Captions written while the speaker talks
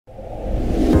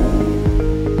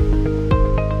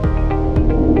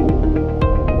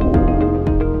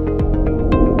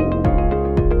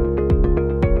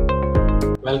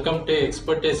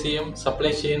Expert SEM,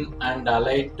 Supply Chain and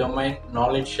Allied Domain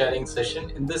Knowledge Sharing session.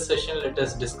 In this session, let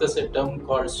us discuss a term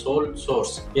called sole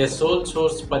source. A sole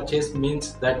source purchase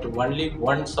means that only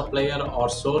one supplier or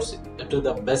source, to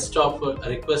the best of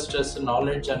requester's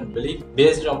knowledge and belief,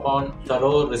 based upon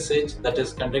thorough research, that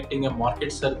is conducting a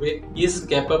market survey, is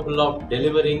capable of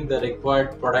delivering the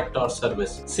required product or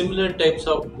service. Similar types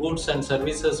of goods and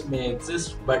services may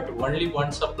exist, but only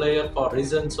one supplier, for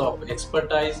reasons of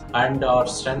expertise and or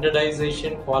standardization,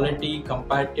 quality,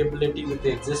 compatibility with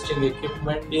the existing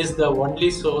equipment, is the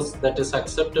only source that is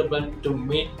acceptable to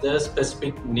meet the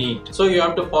specific need. So you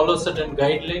have to follow certain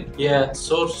guidelines. A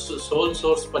sole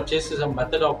source purchase is a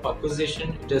method of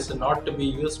acquisition. It is not to be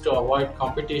used to avoid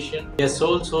competition. A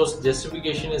sole source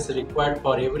justification is required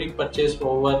for every purchase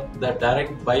over the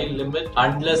direct buy limit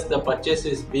unless the purchase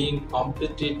is being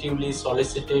competitively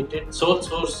solicited. Sole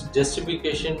source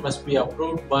justification must be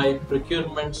approved by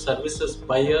procurement services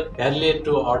buyer earlier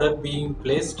to order being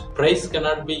placed. Price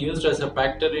cannot be used as a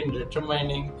factor in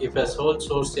determining if a sole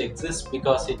source exists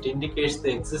because it indicates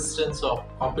the existence of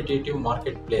competitive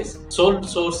marketplace. Sole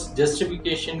source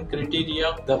justification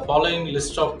criteria. The following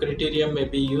list of criteria may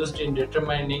be used in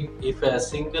determining if a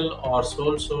single or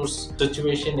sole source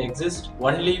situation exists.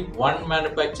 Only one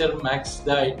manufacturer makes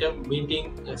the item,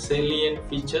 meeting salient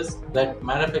features. That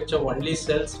manufacturer only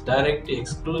sells direct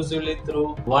exclusively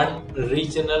through one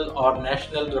regional or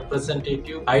national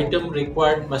representative. Item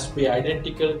required must be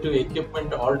identical to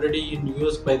equipment already in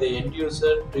use by the end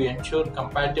user to ensure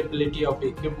compatibility of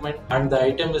equipment, and the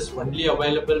item is only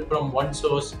available from one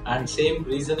source, and same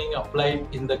reasoning applied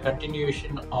in the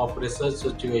continuation of research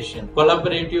situation.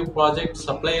 Collaborative project.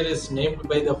 Supplier is named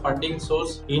by the funding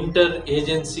source.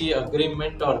 Inter-agency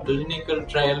agreement or clinical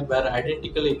trial where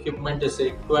identical equipment is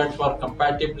required for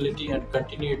compatibility and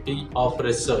continuity of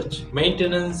research.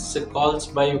 Maintenance calls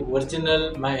by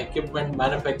original equipment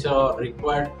manufacturer are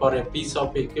required for a piece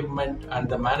of equipment and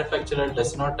the manufacturer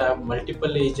does not have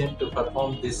multiple agents to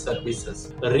perform these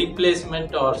services.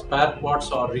 Replacement or spare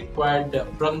parts are required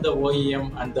from the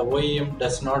OEM and the OEM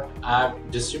does not have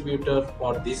distributor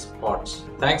for these parts.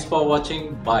 Thanks for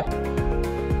watching. Bye.